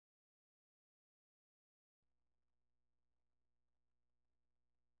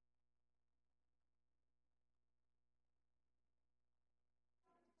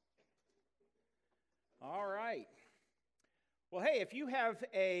All right. Well, hey, if you have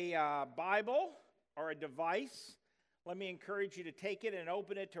a Bible or a device, let me encourage you to take it and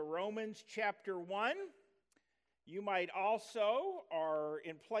open it to Romans chapter 1. You might also, or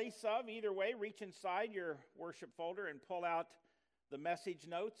in place of, either way, reach inside your worship folder and pull out the message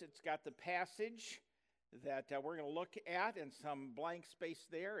notes. It's got the passage that we're going to look at and some blank space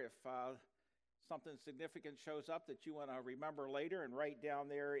there if something significant shows up that you want to remember later and write down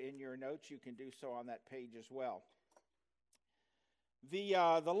there in your notes. You can do so on that page as well.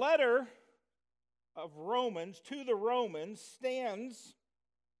 The letter of Romans to the Romans stands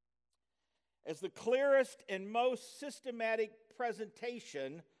as the clearest and most systematic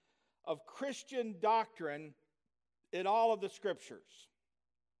presentation of Christian doctrine in all of the Scriptures.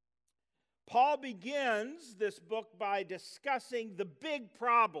 Paul begins this book by discussing the big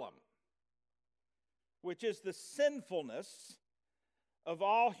problem, which is the sinfulness of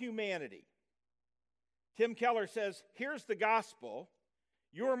all humanity. Tim Keller says, here's the gospel.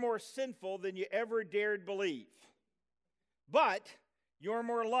 You're more sinful than you ever dared believe. But you're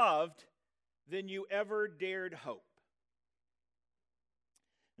more loved than you ever dared hope.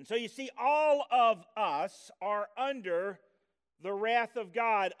 And so you see, all of us are under the wrath of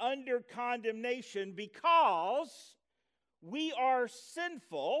God, under condemnation, because we are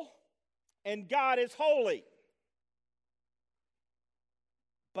sinful and God is holy.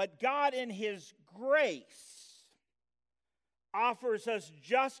 But God in His grace offers us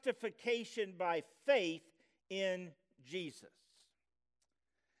justification by faith in Jesus.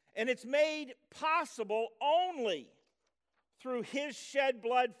 And it's made possible only through His shed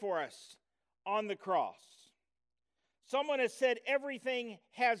blood for us on the cross. Someone has said everything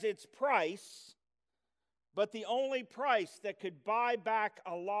has its price, but the only price that could buy back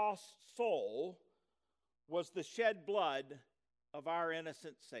a lost soul was the shed blood of our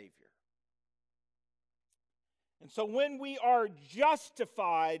innocent Savior. And so when we are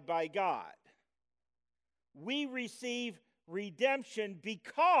justified by God, we receive redemption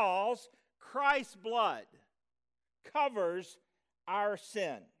because Christ's blood covers our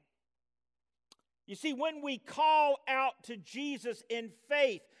sin. You see, when we call out to Jesus in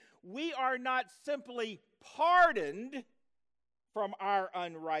faith, we are not simply pardoned from our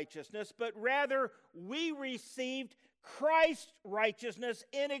unrighteousness, but rather we received Christ's righteousness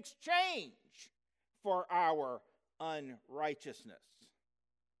in exchange for our unrighteousness,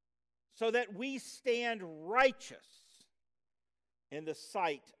 so that we stand righteous in the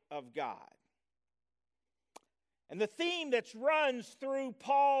sight of God. And the theme that runs through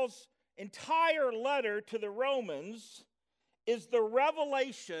Paul's entire letter to the Romans is the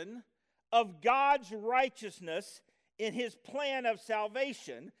revelation of God's righteousness in His plan of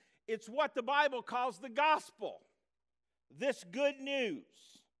salvation. It's what the Bible calls the gospel, this good news.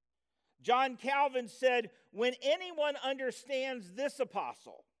 John Calvin said, when anyone understands this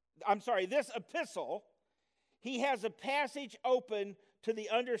epistle, he has a passage open to the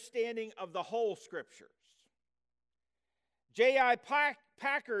understanding of the whole Scriptures. J.I.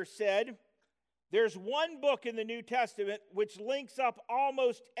 Packer said, there's one book in the New Testament which links up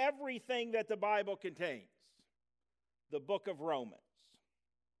almost everything that the Bible contains, the book of Romans.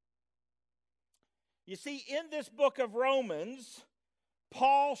 You see, in this book of Romans,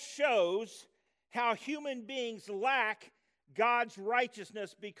 Paul shows how human beings lack God's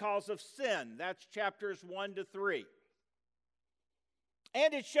righteousness because of sin. That's chapters 1 to 3.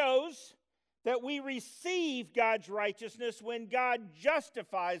 And it shows that we receive God's righteousness when God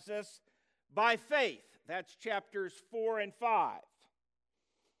justifies us by faith. That's chapters 4 and 5.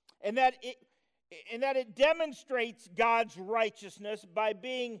 And that it demonstrates God's righteousness by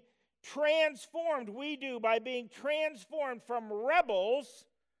being transformed. We do by being transformed from rebels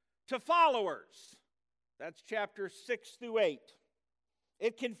to followers. That's chapters 6 through 8.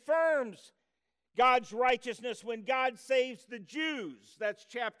 It confirms God's righteousness when God saves the Jews. That's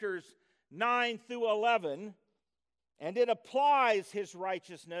chapters 9 through 11. And it applies His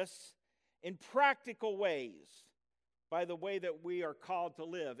righteousness in practical ways by the way that we are called to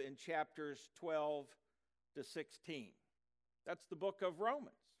live in chapters 12 to 16. That's the book of Romans.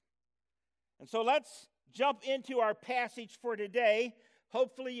 And so let's jump into our passage for today.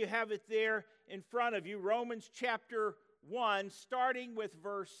 Hopefully you have it there in front of you. Romans chapter 1, starting with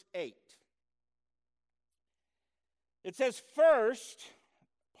verse 8. It says, first,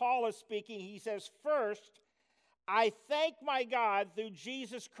 Paul is speaking, he says, first, I thank my God through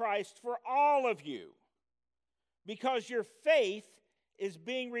Jesus Christ for all of you, because your faith is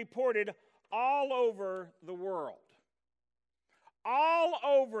being reported all over the world. All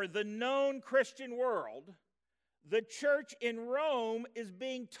over the known Christian world, the church in Rome is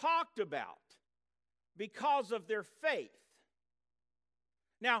being talked about because of their faith.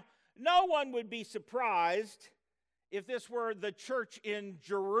 Now, no one would be surprised if this were the church in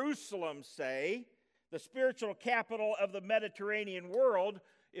Jerusalem, say, the spiritual capital of the Mediterranean world.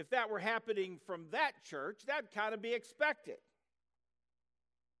 If that were happening from that church, that'd kind of be expected.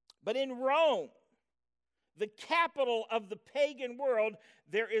 But in Rome, the capital of the pagan world,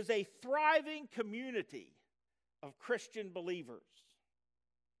 there is a thriving community of Christian believers.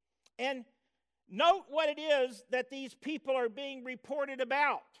 And note what it is that these people are being reported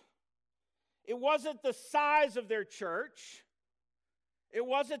about. It wasn't the size of their church. It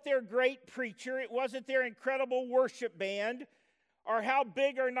wasn't their great preacher. It wasn't their incredible worship band, or how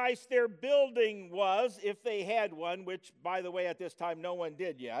big or nice their building was, if they had one, which, by the way, at this time no one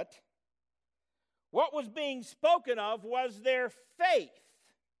did yet. What was being spoken of was their faith.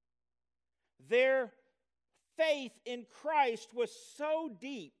 Their faith in Christ was so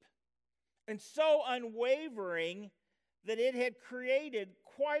deep and so unwavering that it had created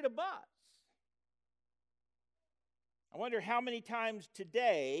quite a buzz. I wonder how many times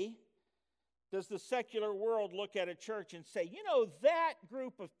today does the secular world look at a church and say, you know, that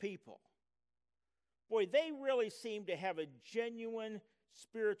group of people, boy, they really seem to have a genuine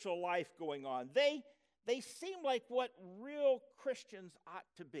spiritual life going on. They seem like what real Christians ought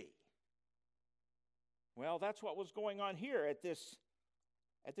to be. Well, that's what was going on here at this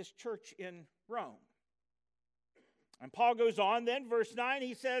church in Rome. And Paul goes on then, verse 9,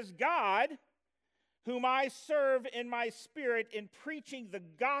 he says, God, whom I serve in my spirit in preaching the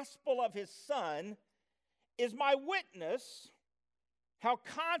gospel of his Son, is my witness how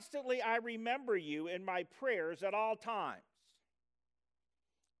constantly I remember you in my prayers at all times.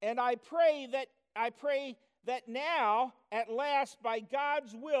 And I pray that now, at last, by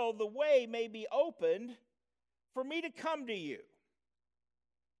God's will, the way may be opened for me to come to you.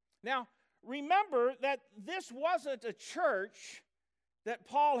 Now, remember that this wasn't a church that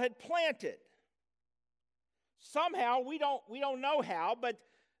Paul had planted. Somehow, we don't know how, but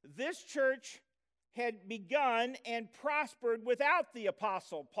this church had begun and prospered without the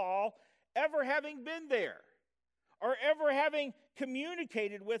Apostle Paul ever having been there or ever having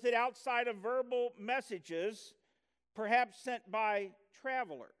communicated with it outside of verbal messages, perhaps sent by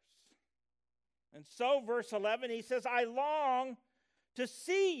travelers. And so, verse 11, he says, I long to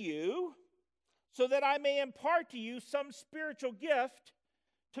see you so that I may impart to you some spiritual gift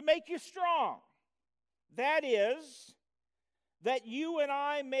to make you strong. That is, that you and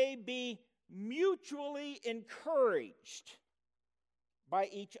I may be mutually encouraged by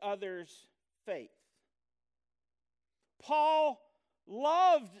each other's faith. Paul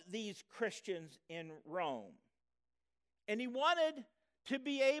loved these Christians in Rome, and he wanted to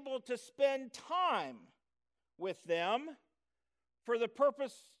be able to spend time with them for the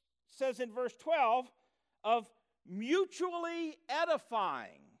purpose, says in verse 12, of mutually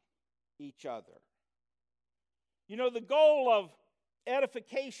edifying each other. You know, the goal of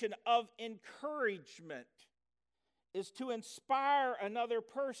edification, of encouragement, is to inspire another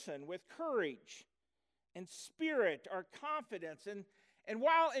person with courage and spirit or confidence. And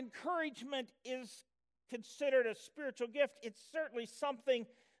while encouragement is considered a spiritual gift, it's certainly something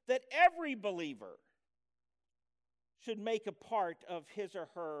that every believer should make a part of his or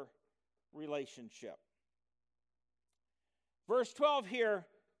her relationship. Verse 12 here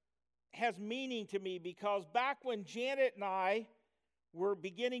has meaning to me because back when Janet and I were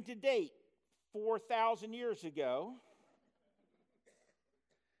beginning to date 4,000 years ago,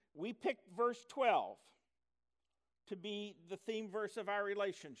 we picked verse 12 to be the theme verse of our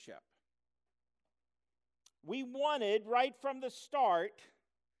relationship. We wanted right from the start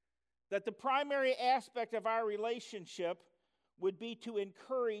that the primary aspect of our relationship would be to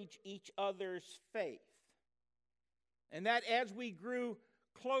encourage each other's faith. And that as we grew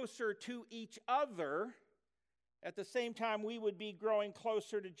closer to each other, at the same time we would be growing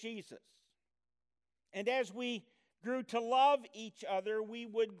closer to Jesus. And as we grew to love each other, we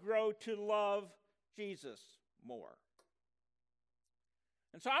would grow to love Jesus more.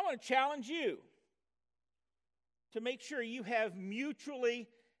 And so I want to challenge you to make sure you have mutually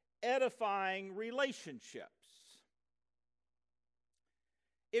edifying relationships.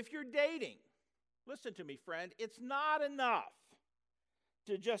 If you're dating, listen to me, friend, it's not enough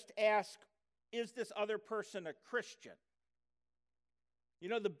to just ask, is this other person a Christian? You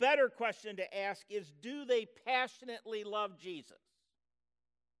know, the better question to ask is, do they passionately love Jesus?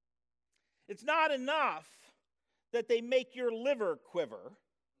 It's not enough that they make your liver quiver,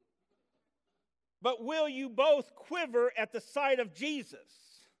 but will you both quiver at the sight of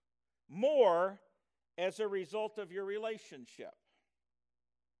Jesus more as a result of your relationship?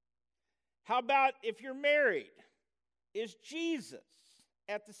 How about if you're married? Is Jesus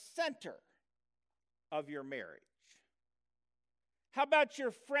at the center of your marriage? How about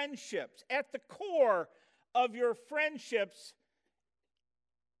your friendships? At the core of your friendships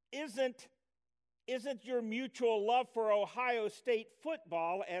isn't your mutual love for Ohio State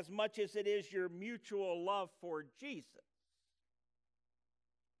football as much as it is your mutual love for Jesus.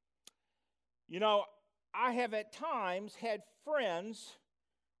 You know, I have at times had friends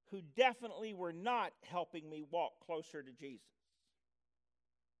who definitely were not helping me walk closer to Jesus.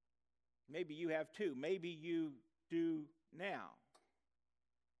 Maybe you have too. Maybe you do now.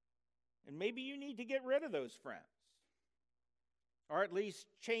 And maybe you need to get rid of those friends. Or at least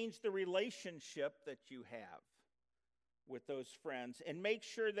change the relationship that you have with those friends. And make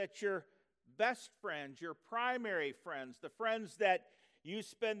sure that your best friends, your primary friends, the friends that you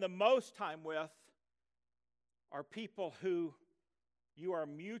spend the most time with, are people who you are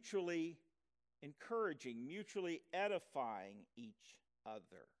mutually encouraging, mutually edifying each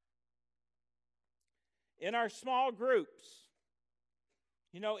other. In our small groups,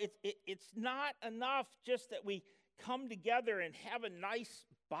 you know, it's not enough just that we come together and have a nice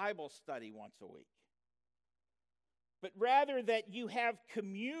Bible study once a week, but rather that you have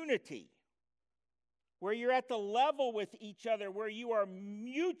community where you're at the level with each other, where you are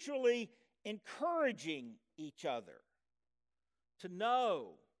mutually encouraging each other to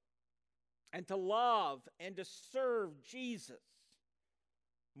know and to love and to serve Jesus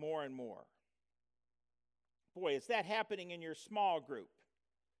more and more. Boy, is that happening in your small group?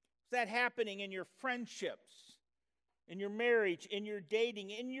 Is that happening in your friendships, in your marriage, in your dating,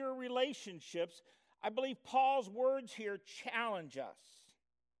 in your relationships? I believe Paul's words here challenge us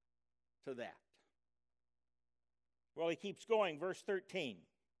to that. Well, he keeps going, verse 13.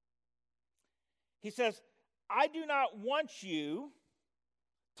 He says, I do not want you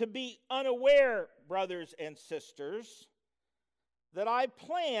to be unaware, brothers and sisters, that I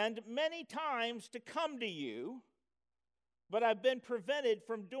planned many times to come to you, but I've been prevented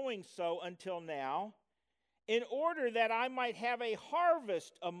from doing so until now, in order that I might have a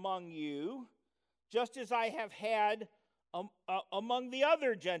harvest among you, just as I have had among the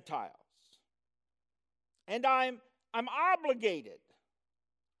other Gentiles. And I'm obligated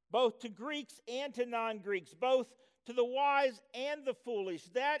both to Greeks and to non-Greeks, both to the wise and the foolish.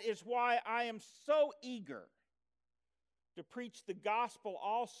 That is why I am so eager to preach the gospel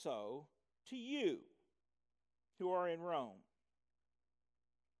also to you who are in Rome.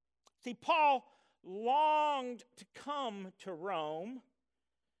 See, Paul longed to come to Rome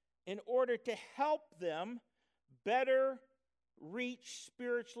in order to help them better reach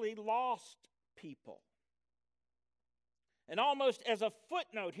spiritually lost people. And almost as a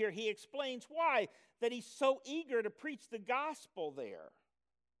footnote here, he explains why that he's so eager to preach the gospel there.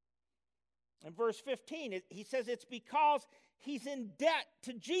 In verse 15, he says it's because he's in debt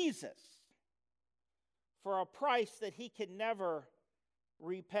to Jesus for a price that he can never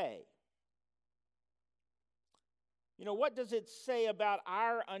repay. You know, what does it say about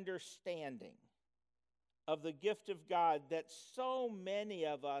our understanding of the gift of God that so many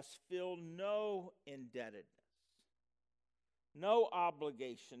of us feel no indebtedness, no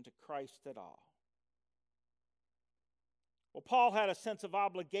obligation to Christ at all? Well, Paul had a sense of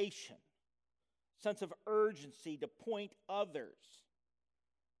obligation, sense of urgency to point others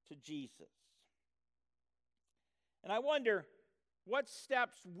to Jesus. And I wonder what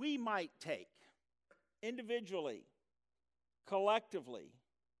steps we might take individually, collectively,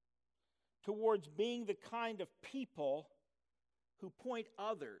 towards being the kind of people who point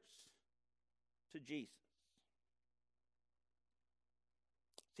others to Jesus.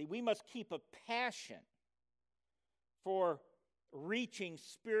 See, we must keep a passion for reaching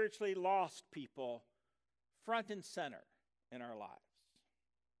spiritually lost people front and center in our lives.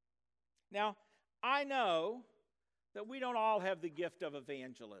 Now, I know that we don't all have the gift of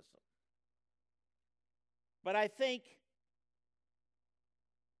evangelism, but I think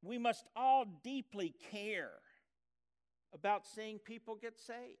we must all deeply care about seeing people get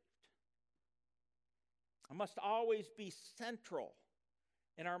saved. It must always be central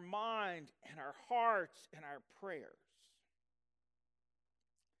in our mind and our hearts and our prayers.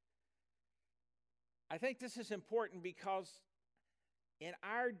 I think this is important because in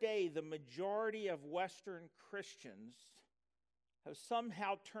our day, the majority of Western Christians have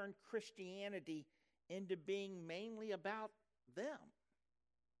somehow turned Christianity into being mainly about them,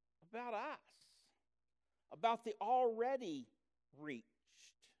 about us, about the already reached.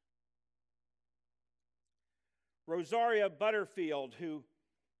 Rosaria Butterfield, who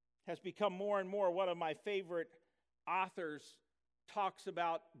has become more and more one of my favorite authors, talks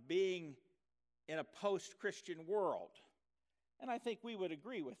about being in a post-Christian world. And I think we would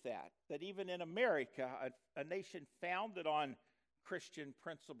agree with that even in America, a nation founded on Christian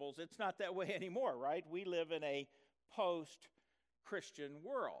principles, it's not that way anymore, right? We live in a post-Christian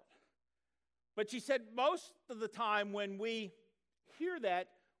world. But she said most of the time when we hear that,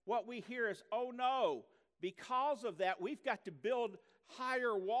 what we hear is, oh no, because of that, we've got to build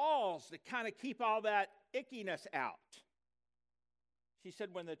higher walls to kind of keep all that ickiness out. She said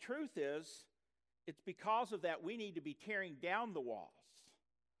when the truth is, it's because of that we need to be tearing down the walls.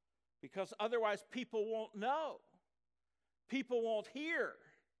 Because otherwise people won't know. People won't hear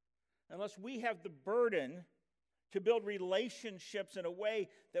unless we have the burden to build relationships in a way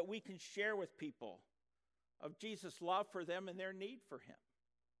that we can share with people of Jesus' love for them and their need for him.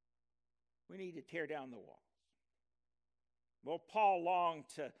 We need to tear down the walls. Well, Paul longed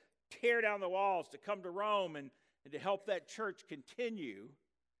to tear down the walls, to come to Rome and to help that church continue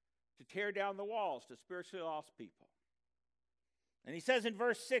to tear down the walls to spiritually lost people. And he says in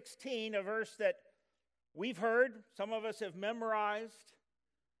verse 16, a verse that we've heard, some of us have memorized.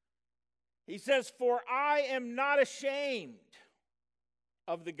 He says, "For I am not ashamed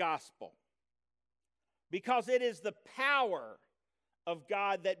of the gospel, because it is the power of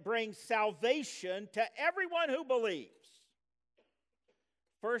God that brings salvation to everyone who believes,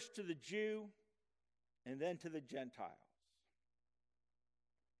 first to the Jew and then to the Gentiles."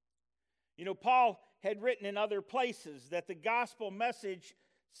 You know, Paul had written in other places that the gospel message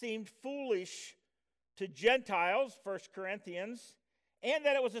seemed foolish to Gentiles, 1 Corinthians, and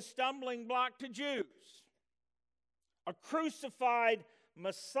that it was a stumbling block to Jews. A crucified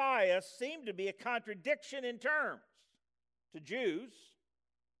Messiah seemed to be a contradiction in terms to Jews,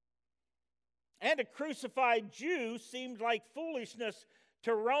 and a crucified Jew seemed like foolishness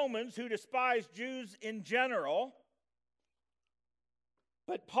to Romans who despised Jews in general.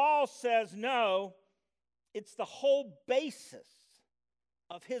 But Paul says, no, it's the whole basis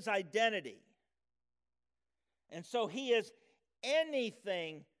of his identity. And so he is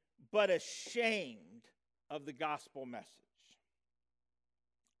anything but ashamed of the gospel message.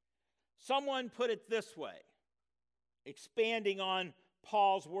 Someone put it this way, expanding on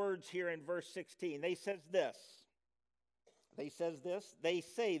Paul's words here in verse 16. They say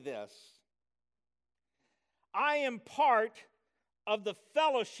this. I am part of the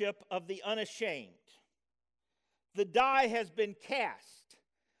fellowship of the unashamed. The die has been cast.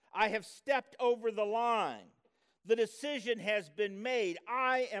 I have stepped over the line. The decision has been made.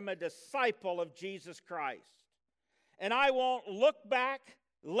 I am a disciple of Jesus Christ. And I won't look back,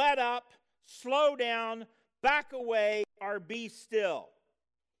 let up, slow down, back away, or be still.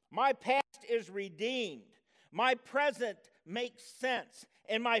 My past is redeemed. My present makes sense.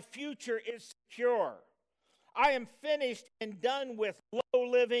 And my future is secure. I am finished and done with low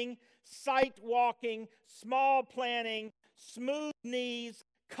living, sight walking, small planning, smooth knees,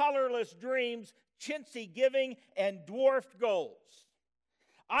 colorless dreams, chintzy giving, and dwarfed goals.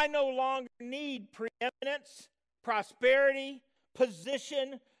 I no longer need preeminence, prosperity,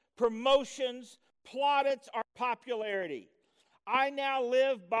 position, promotions, plaudits, or popularity. I now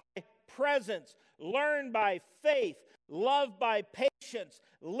live by presence, learn by faith, love by patience,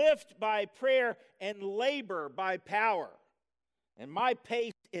 lift by prayer, and labor by power. And my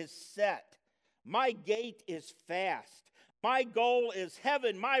pace is set. My gait is fast. My goal is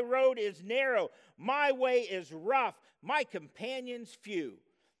heaven. My road is narrow. My way is rough. My companions few.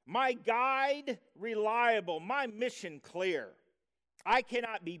 My guide reliable. My mission clear. I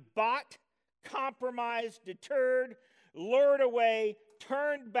cannot be bought, compromised, deterred, lured away,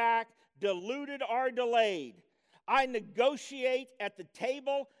 turned back, deluded, or delayed. I negotiate at the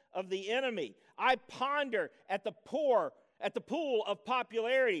table of the enemy. I ponder at the pool of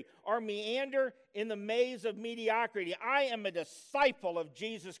popularity, or meander in the maze of mediocrity. I am a disciple of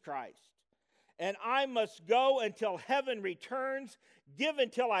Jesus Christ, and I must go until heaven returns, give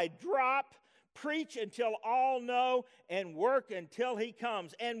until I drop, preach until all know, and work until he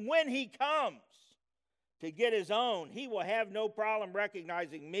comes. And when he comes to get his own, he will have no problem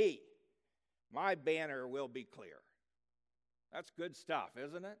recognizing me. My banner will be clear. That's good stuff,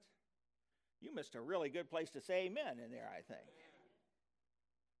 isn't it? You missed a really good place to say amen in there, I think.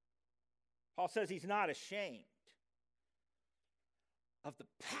 Paul says he's not ashamed of the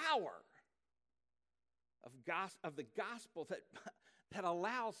power of the gospel that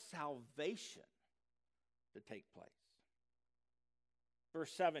allows salvation to take place.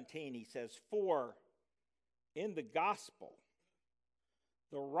 Verse 17, he says, "For in the gospel,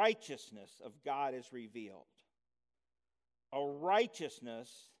 the righteousness of God is revealed, a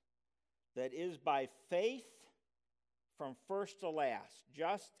righteousness that is by faith from first to last,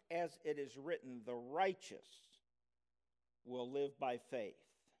 just as it is written, the righteous will live by faith.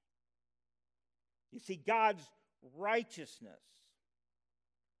 You see, God's righteousness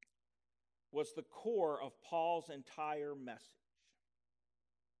was the core of Paul's entire message.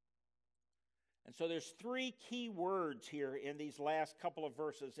 And so there's three key words here in these last couple of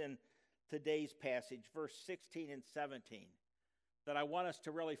verses in today's passage, verse 16 and 17, that I want us to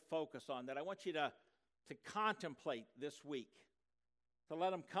really focus on, that I want you to contemplate this week, to let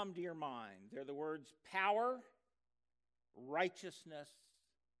them come to your mind. They're the words power, righteousness,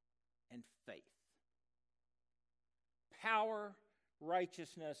 and faith. Power,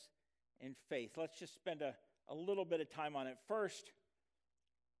 righteousness, and faith. Let's just spend a little bit of time on it. First,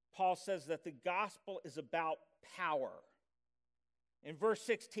 Paul says that the gospel is about power. In verse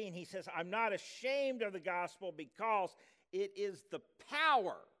 16, he says, I'm not ashamed of the gospel because it is the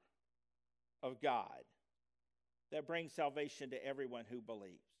power of God that brings salvation to everyone who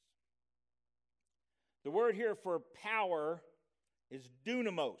believes. The word here for power is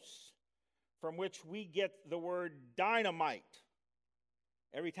dunamos, from which we get the word dynamite.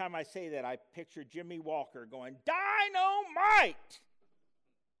 Every time I say that, I picture Jimmy Walker going, dynamite!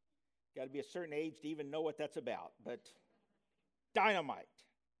 Got to be a certain age to even know what that's about, but dynamite.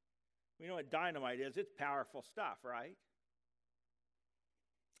 We know what dynamite is. It's powerful stuff, right?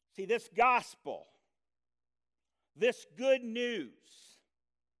 See, this gospel, this good news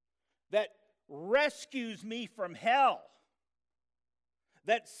that rescues me from hell,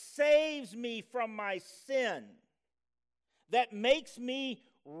 that saves me from my sin, that makes me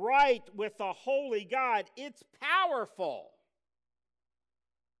right with a holy God, it's powerful.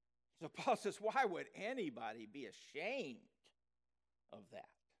 So Paul says, why would anybody be ashamed of that?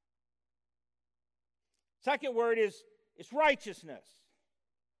 Second word is righteousness.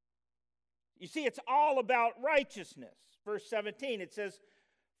 You see, it's all about righteousness. Verse 17, it says,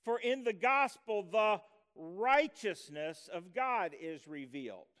 for in the gospel the righteousness of God is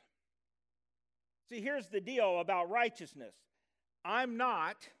revealed. See, here's the deal about righteousness. I'm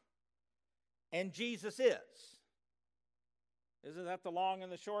not, and Jesus is. Isn't that the long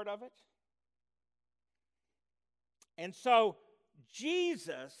and the short of it? And so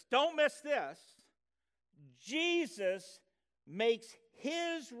Jesus, don't miss this, Jesus makes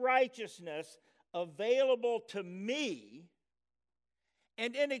his righteousness available to me,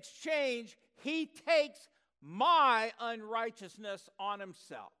 and in exchange, he takes my unrighteousness on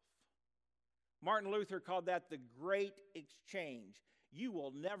himself. Martin Luther called that the great exchange. You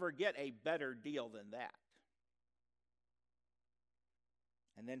will never get a better deal than that.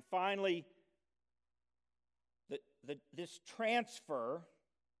 And then finally, this transfer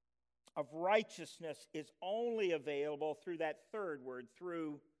of righteousness is only available through that third word,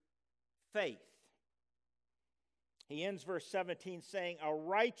 through faith. He ends verse 17 saying, a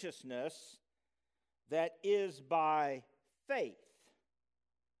righteousness that is by faith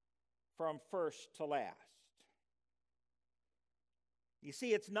from first to last. You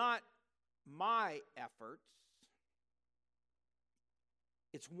see, it's not my efforts.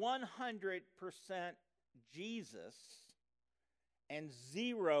 It's 100% Jesus and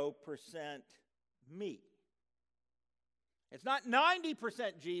 0% me. It's not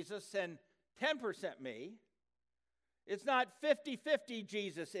 90% Jesus and 10% me. It's not 50-50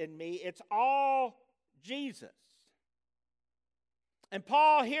 Jesus in me. It's all Jesus. And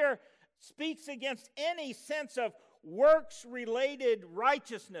Paul here speaks against any sense of works-related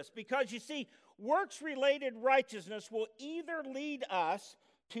righteousness, because you see, works-related righteousness will either lead us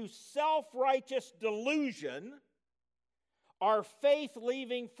to self-righteous delusion or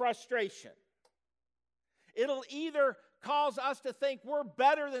faith-leaving frustration. It'll either cause us to think we're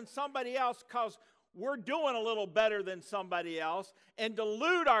better than somebody else because we're doing a little better than somebody else, and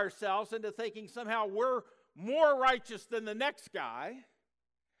delude ourselves into thinking somehow we're more righteous than the next guy,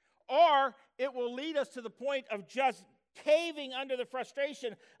 or it will lead us to the point of just caving under the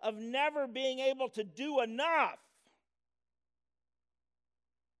frustration of never being able to do enough.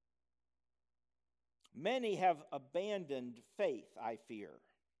 Many have abandoned faith, I fear,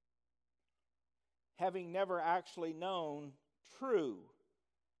 having never actually known true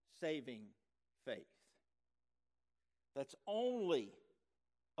saving faith that's only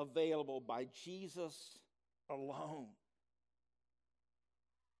available by Jesus alone.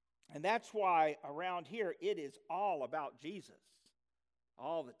 And that's why around here it is all about Jesus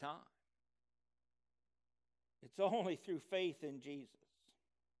all the time. It's only through faith in Jesus.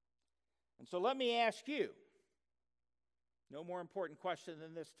 And so let me ask you, no more important question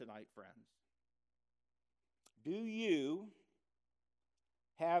than this tonight, friends. Do you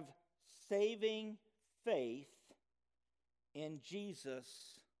have saving faith in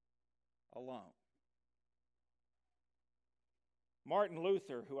Jesus alone. Martin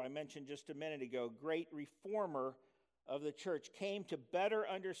Luther, who I mentioned just a minute ago, great reformer of the church, came to better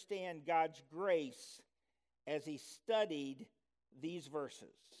understand God's grace as he studied these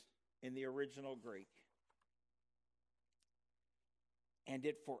verses in the original Greek. And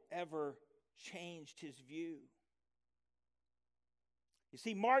it forever changed his view. You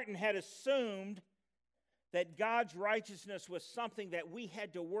see, Martin had assumed that God's righteousness was something that we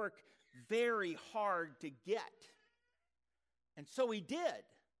had to work very hard to get. And so he did.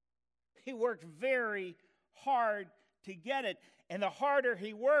 He worked very hard to get it. And the harder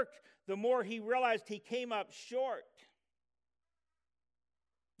he worked, the more he realized he came up short.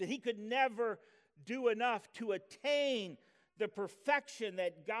 That he could never do enough to attain the perfection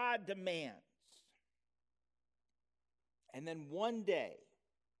that God demands. And then one day,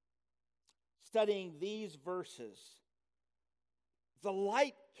 studying these verses, the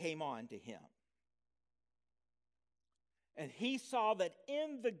light came on to him. And he saw that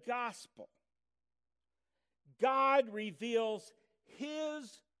in the gospel, God reveals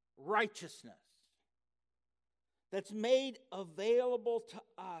his righteousness that's made available to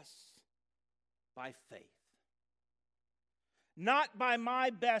us by faith. Not by my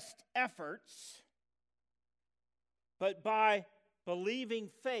best efforts, but by believing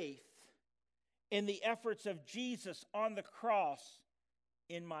faith in the efforts of Jesus on the cross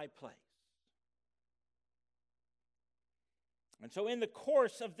in my place. And so in the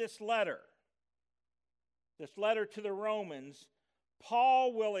course of this letter to the Romans,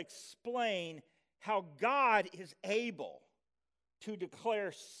 Paul will explain how God is able to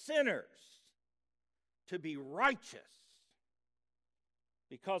declare sinners to be righteous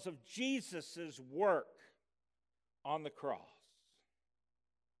because of Jesus' work on the cross.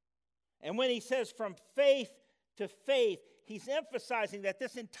 And when he says from faith to faith, he's emphasizing that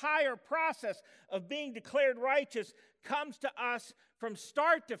this entire process of being declared righteous comes to us from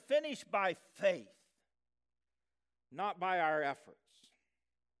start to finish by faith, not by our efforts,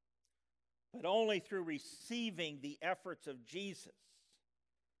 but only through receiving the efforts of Jesus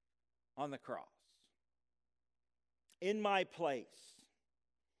on the cross. In my place,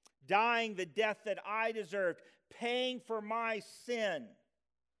 dying the death that I deserved, paying for my sin,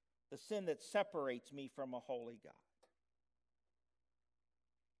 the sin that separates me from a holy God.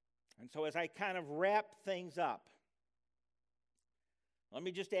 And so as I kind of wrap things up, let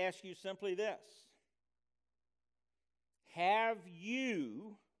me just ask you simply this. Have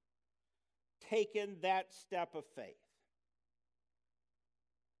you taken that step of faith?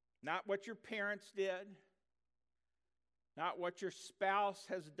 Not what your parents did, not what your spouse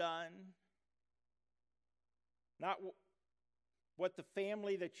has done, not what the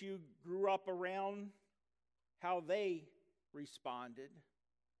family that you grew up around, how they responded,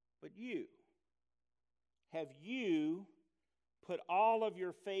 but you. Have you put all of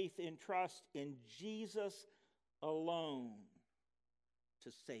your faith and trust in Jesus alone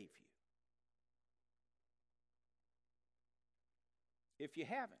to save you? If you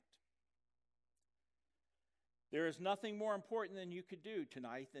haven't, there is nothing more important than you could do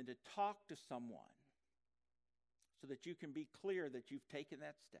tonight than to talk to someone so that you can be clear that you've taken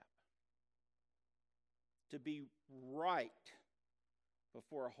that step. To be right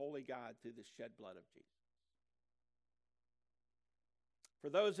before a holy God through the shed blood of Jesus. For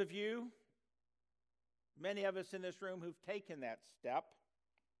those of you, many of us in this room who've taken that step,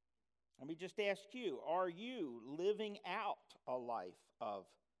 let me just ask you, are you living out a life of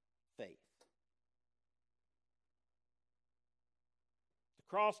faith? The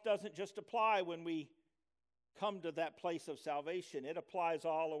cross doesn't just apply when we come to that place of salvation. It applies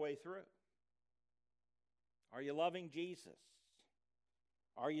all the way through. Are you loving Jesus?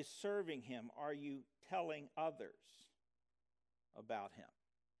 Are you serving him? Are you telling others about him?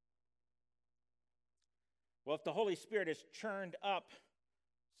 Well, if the Holy Spirit has churned up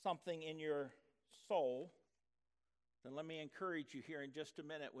something in your soul, then let me encourage you here in just a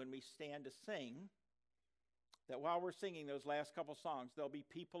minute when we stand to sing, that while we're singing those last couple songs, there'll be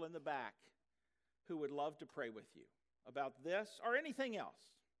people in the back who would love to pray with you about this or anything else.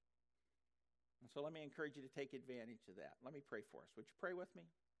 And so let me encourage you to take advantage of that. Let me pray for us. Would you pray with me?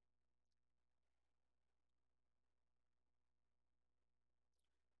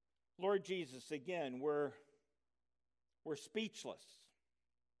 Lord Jesus, again, we're speechless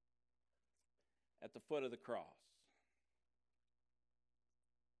at the foot of the cross.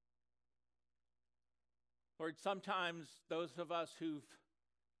 Lord, sometimes those of us who've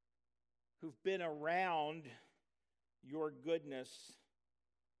been around your goodness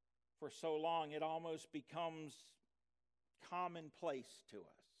for so long, it almost becomes commonplace to us.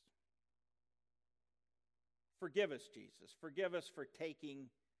 Forgive us, Jesus. Forgive us for taking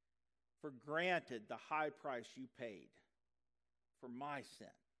for granted the high price you paid for my sin.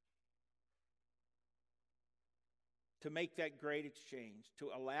 To make that great exchange, to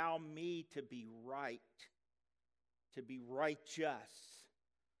allow me to be right, to be righteous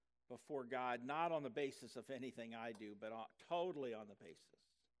before God, not on the basis of anything I do, but totally on the basis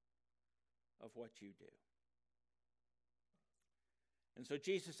of what you do. And so,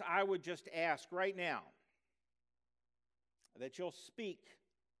 Jesus, I would just ask right now that you'll speak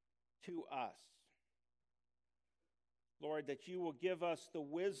to us. Lord, that you will give us the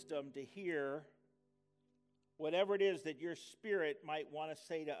wisdom to hear whatever it is that your Spirit might want to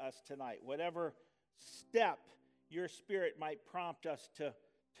say to us tonight, whatever step your Spirit might prompt us to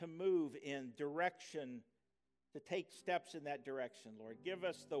move in direction, to take steps in that direction, Lord. Give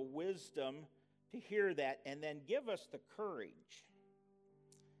us the wisdom to hear that, and then give us the courage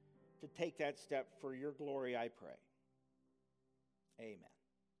to take that step for your glory, I pray. Amen.